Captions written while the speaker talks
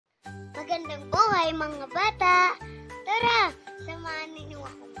Magandang buhay mga bata! Tara, samahan ninyo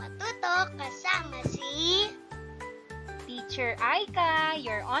akong matuto kasama si Teacher Aika,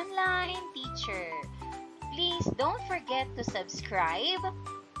 your online teacher. Please don't forget to subscribe,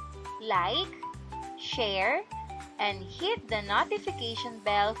 like, share, and hit the notification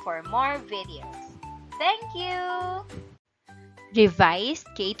bell for more videos. Thank you! Revised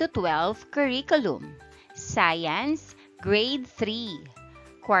K-12 Curriculum Science Grade 3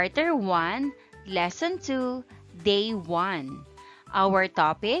 Quarter 1, Lesson 2, Day 1. Our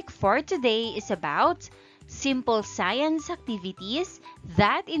topic for today is about simple science activities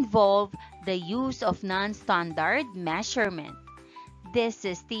that involve the use of non-standard measurement. This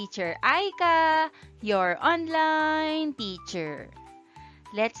is Teacher Aika, your online teacher.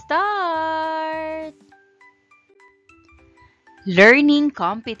 Let's start! Learning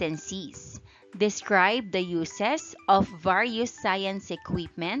competencies. Describe the uses of various science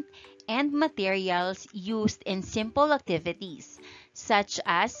equipment and materials used in simple activities, such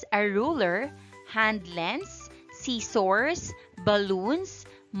as a ruler, hand lens, scissors, balloons,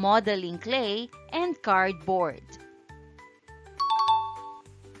 modeling clay, and cardboard.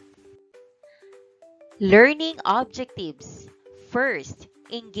 Learning objectives. First,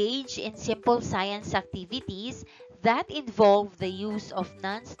 engage in simple science activities that involve the use of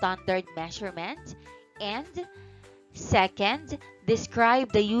non-standard measurement. And second,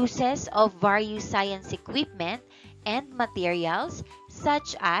 describe the uses of various science equipment and materials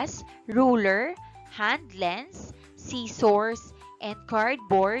such as ruler, hand lens, scissors, and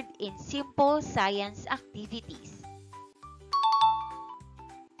cardboard in simple science activities.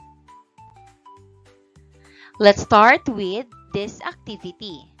 Let's start with this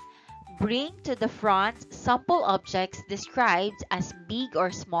activity. Bring to the front sample objects described as big or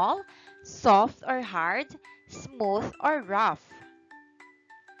small, soft or hard, smooth or rough.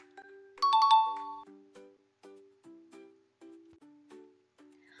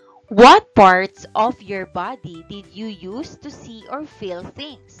 What parts of your body did you use to see or feel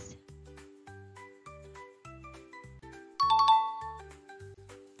things?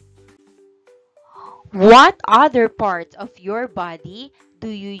 What other parts of your body do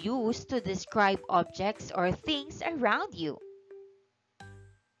you use to describe objects or things around you?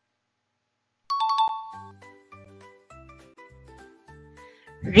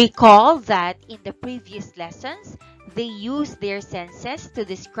 Recall that in the previous lessons, they used their senses to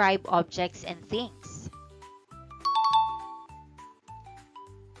describe objects and things.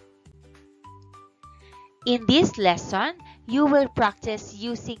 In this lesson, you will practice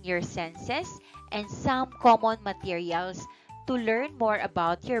using your senses and some common materials to learn more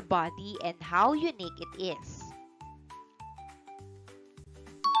about your body and how unique it is.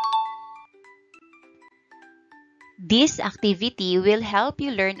 This activity will help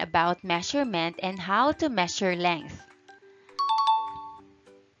you learn about measurement and how to measure length.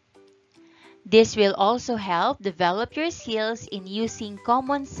 This will also help develop your skills in using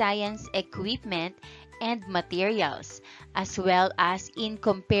common science equipment and materials, as well as in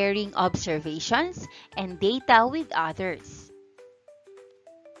comparing observations and data with others.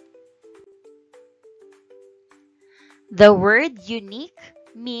 The word unique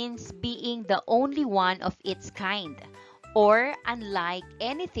means being the only one of its kind or unlike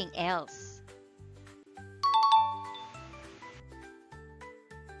anything else.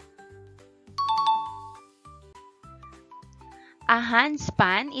 A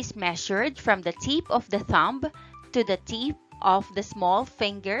handspan is measured from the tip of the thumb to the tip of the small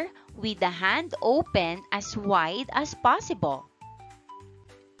finger with the hand open as wide as possible.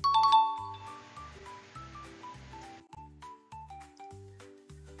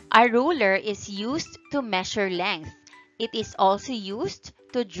 A ruler is used to measure length. It is also used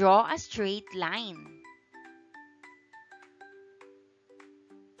to draw a straight line.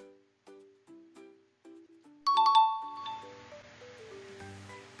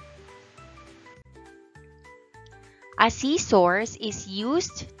 A scissors is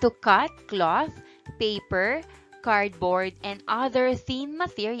used to cut cloth, paper, cardboard, and other thin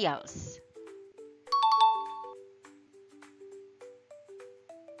materials.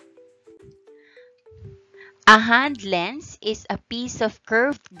 A hand lens is a piece of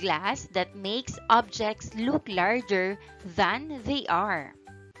curved glass that makes objects look larger than they are.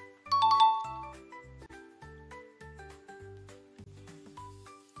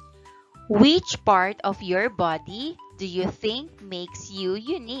 Which part of your body do you think makes you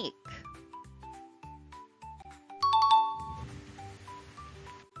unique?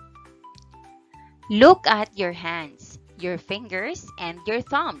 Look at your hands, your fingers, and your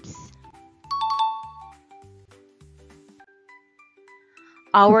thumbs.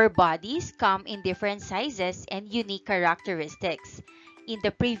 Our bodies come in different sizes and unique characteristics. In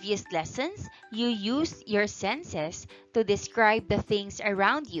the previous lessons, you used your senses to describe the things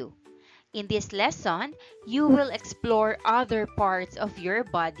around you. In this lesson, you will explore other parts of your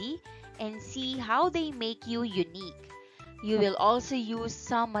body and see how they make you unique. You will also use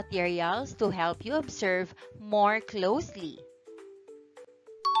some materials to help you observe more closely.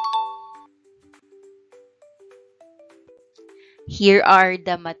 Here are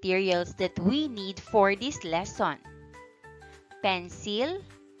the materials that we need for this lesson: pencil,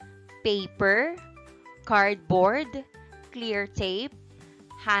 paper, cardboard, clear tape,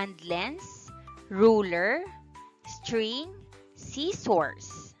 hand lens, ruler, string,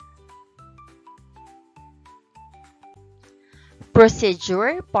 scissors.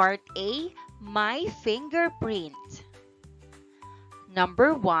 Procedure Part A, My fingerprint.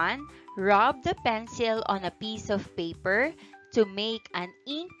 Number 1, rub the pencil on a piece of paper to make an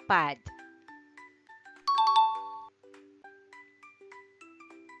ink pad.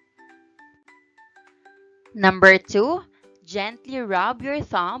 Number 2, gently rub your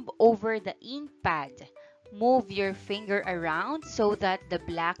thumb over the ink pad. Move your finger around so that the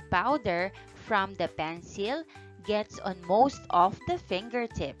black powder from the pencil gets on most of the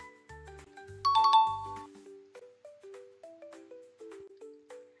fingertip.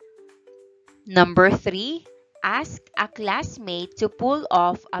 Number 3, ask a classmate to pull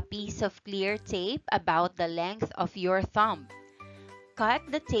off a piece of clear tape about the length of your thumb. Cut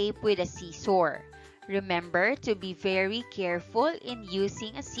the tape with a scissor. Remember to be very careful in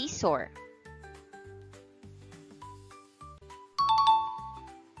using a scissor.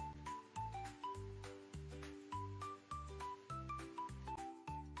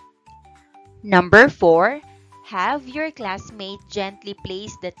 Number 4, have your classmate gently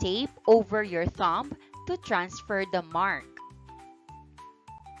place the tape over your thumb to transfer the mark.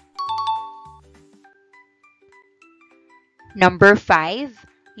 Number 5,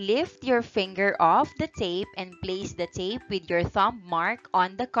 lift your finger off the tape and place the tape with your thumb mark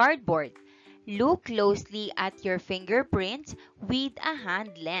on the cardboard. Look closely at your fingerprint with a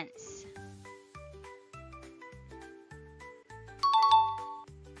hand lens.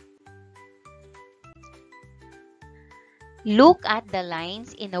 Look at the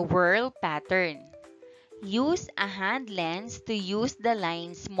lines in a whorl pattern. Use a hand lens to use the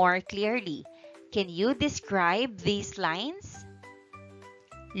lines more clearly. Can you describe these lines?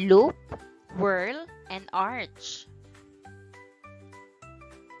 Loop, whorl, and arch.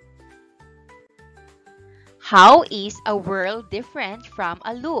 How is a whorl different from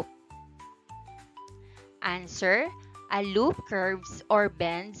a loop? Answer: a loop curves or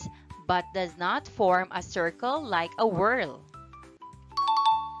bends but does not form a circle like a whorl.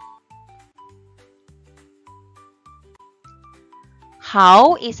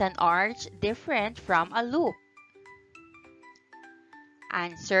 How is an arch different from a loop?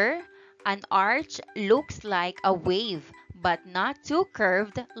 Answer: an arch looks like a wave but not too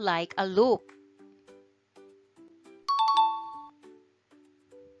curved like a loop.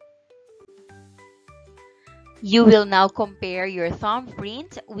 You will now compare your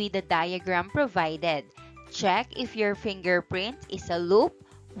thumbprint with the diagram provided. Check if your fingerprint is a loop,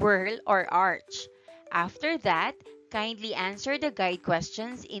 whorl, or arch. After that, kindly answer the guide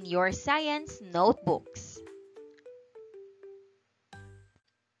questions in your science notebooks.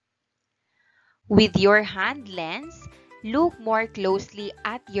 With your hand lens, look more closely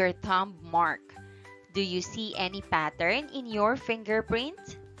at your thumb mark. Do you see any pattern in your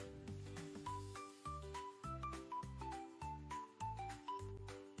fingerprint?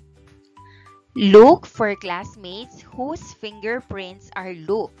 Look for classmates whose fingerprints are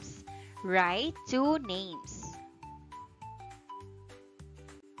loops. Write 2 names.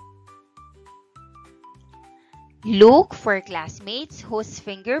 Look for classmates whose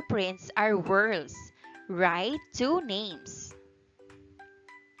fingerprints are whorls. Write 2 names.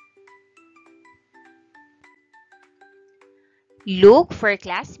 Look for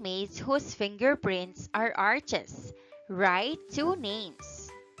classmates whose fingerprints are arches. Write 2 names.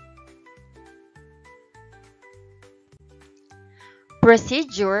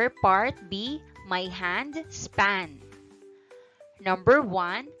 Procedure Part B, My hand span. Number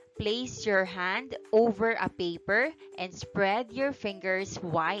 1, place your hand over a paper and spread your fingers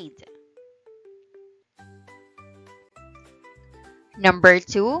wide. Number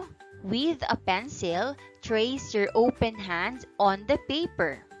 2, with a pencil, trace your open hand on the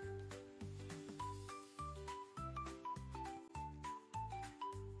paper.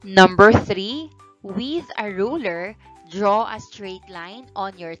 Number 3, with a ruler, draw a straight line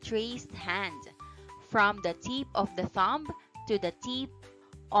on your traced hand from the tip of the thumb to the tip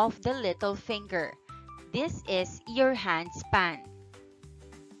of the little finger. This is your hand span.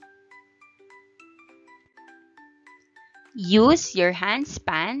 Use your hand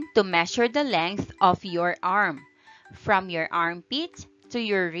span to measure the length of your arm, from your armpit to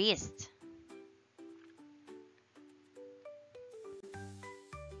your wrist.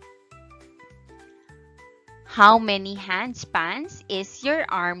 How many hand spans is your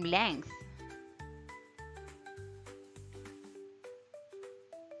arm length?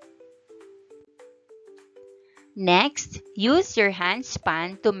 Next, use your hand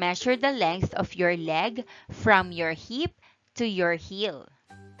span to measure the length of your leg from your hip to your heel.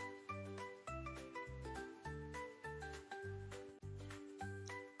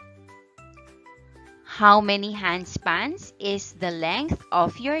 How many hand spans is the length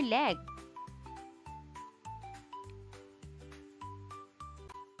of your leg?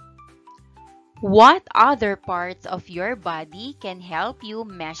 What other parts of your body can help you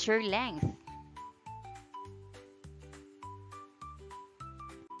measure length?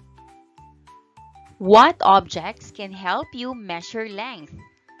 What objects can help you measure length?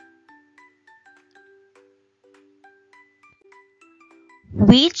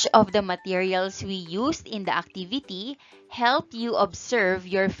 Which of the materials we used in the activity helped you observe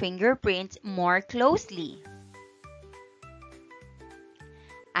your fingerprints more closely?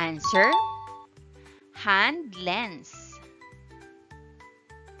 Answer: hand lens.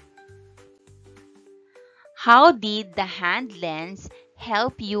 How did the hand lens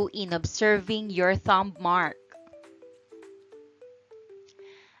help you in observing your thumb mark?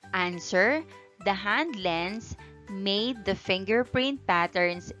 Answer: the hand lens made the fingerprint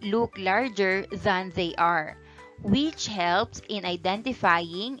patterns look larger than they are, which helps in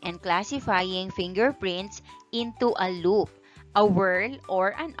identifying and classifying fingerprints into a loop, a whorl,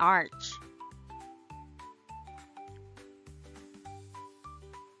 or an arch.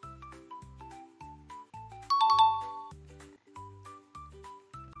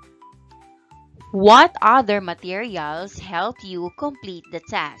 What other materials helped you complete the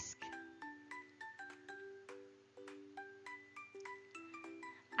task?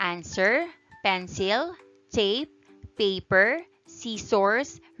 Answer: pencil, tape, paper,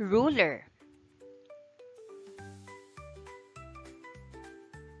 scissors, ruler.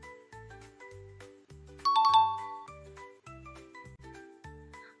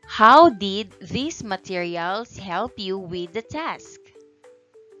 How did these materials help you with the task?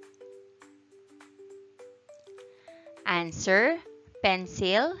 Answer: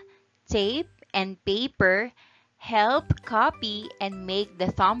 pencil, tape, and paper help copy and make the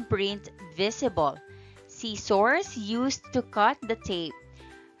thumbprint visible. Scissors used to cut the tape.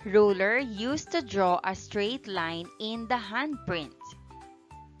 Ruler used to draw a straight line in the handprint.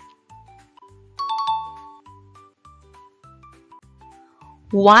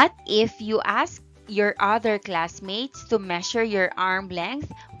 What if you ask your other classmates to measure your arm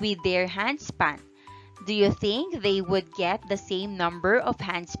length with their handspan? Do you think they would get the same number of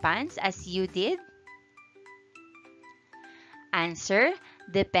handspans as you did? Answer: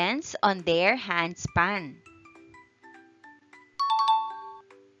 depends on their handspan.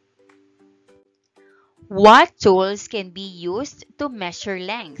 What tools can be used to measure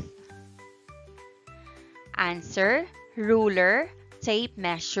length? Answer: ruler, tape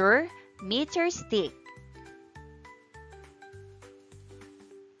measure, meter stick.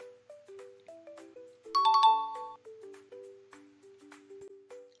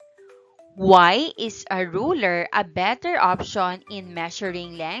 Why is a ruler a better option in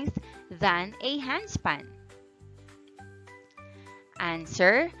measuring length than a handspan?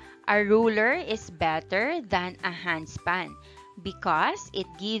 Answer: a ruler is better than a handspan because it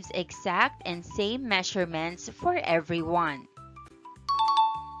gives exact and same measurements for everyone.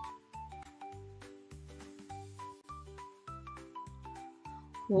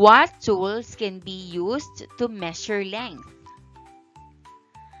 What tools can be used to measure length?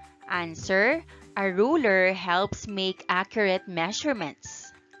 Answer: a ruler helps make accurate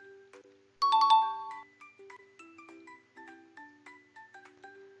measurements.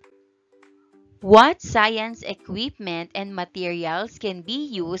 What science equipment and materials can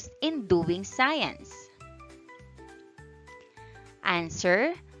be used in doing science?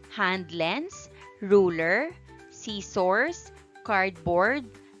 Answer: hand lens, ruler, scissors, cardboard,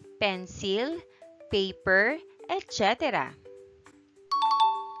 pencil, paper, etc.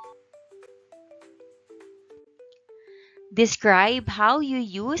 Describe how you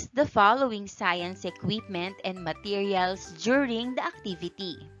used the following science equipment and materials during the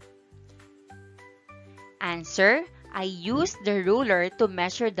activity. Answer: I used the ruler to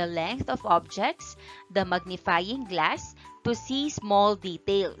measure the length of objects, the magnifying glass to see small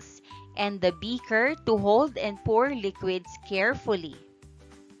details, and the beaker to hold and pour liquids carefully.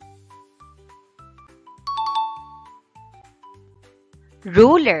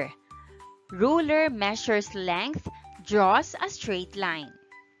 Ruler. Ruler measures length, draws a straight line.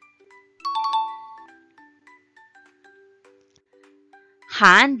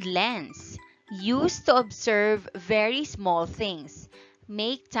 Hand lens. Used to observe very small things.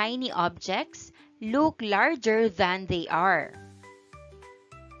 Make tiny objects look larger than they are.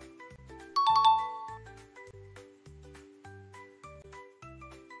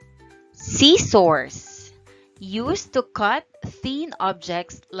 Scissors. Used to cut thin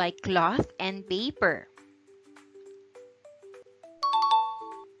objects like cloth and paper.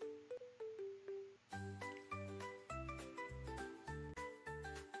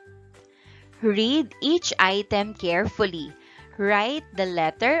 Read each item carefully. Write the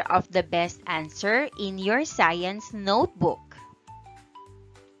letter of the best answer in your science notebook.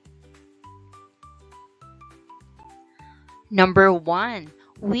 Number 1.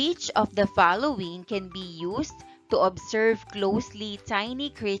 Which of the following can be used to observe closely tiny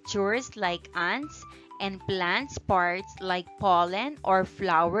creatures like ants and plants parts like pollen or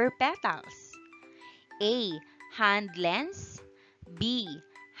flower petals? A. Hand lens. B.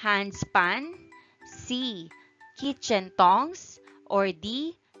 Handspan. C. Kitchen tongs. Or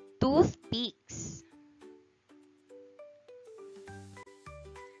D. Toothpicks.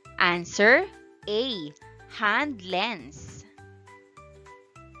 Answer A. Hand lens.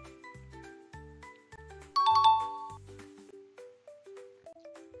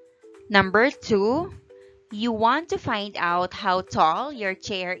 Number 2, you want to find out how tall your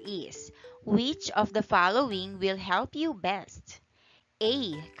chair is. Which of the following will help you best?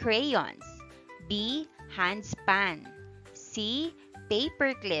 A. Crayons. B. Handspan. C.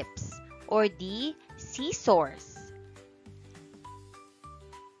 Paper clips. Or D. Scissors.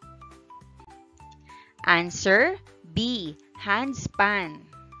 Answer B. Handspan.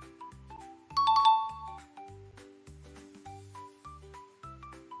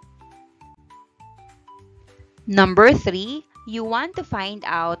 Number 3, you want to find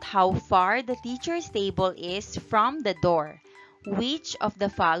out how far the teacher's table is from the door. Which of the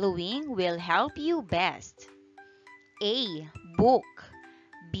following will help you best? A. Book.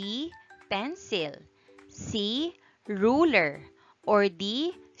 B. Pencil. C. Ruler. Or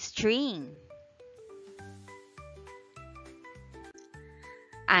D. String.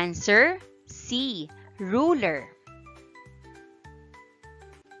 Answer C. Ruler.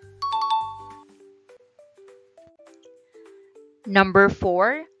 Number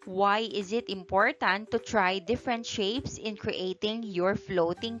 4, why is it important to try different shapes in creating your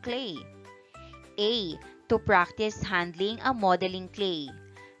floating clay? A. To practice handling a modeling clay.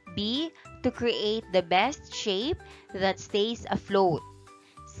 B. To create the best shape that stays afloat.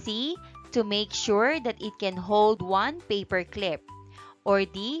 C. To make sure that it can hold one paper clip. Or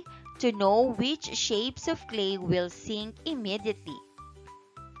D. To know which shapes of clay will sink immediately.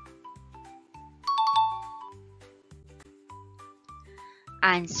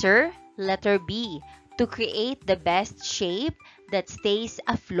 Answer letter B. To create the best shape that stays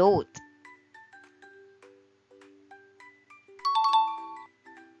afloat.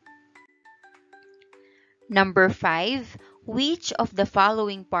 Number 5, which of the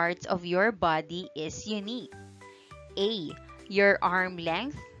following parts of your body is unique? A. Your arm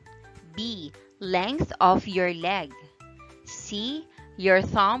length. B. Length of your leg. C. Your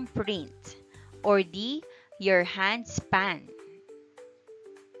thumb print. Or D. Your hand span.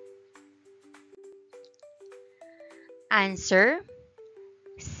 Answer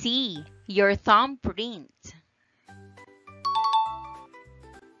C. Your thumb print.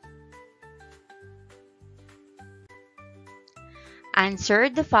 Answer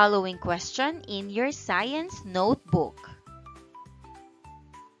the following question in your science notebook.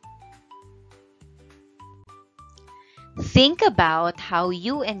 Think about how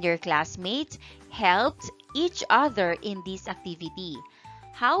you and your classmates helped each other in this activity.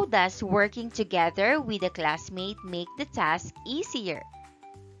 How does working together with a classmate make the task easier?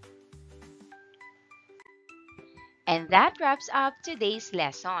 And that wraps up today's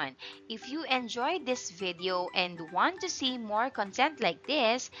lesson. If you enjoyed this video and want to see more content like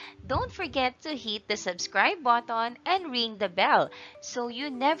this, don't forget to hit the subscribe button and ring the bell so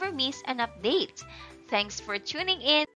you never miss an update. Thanks for tuning in.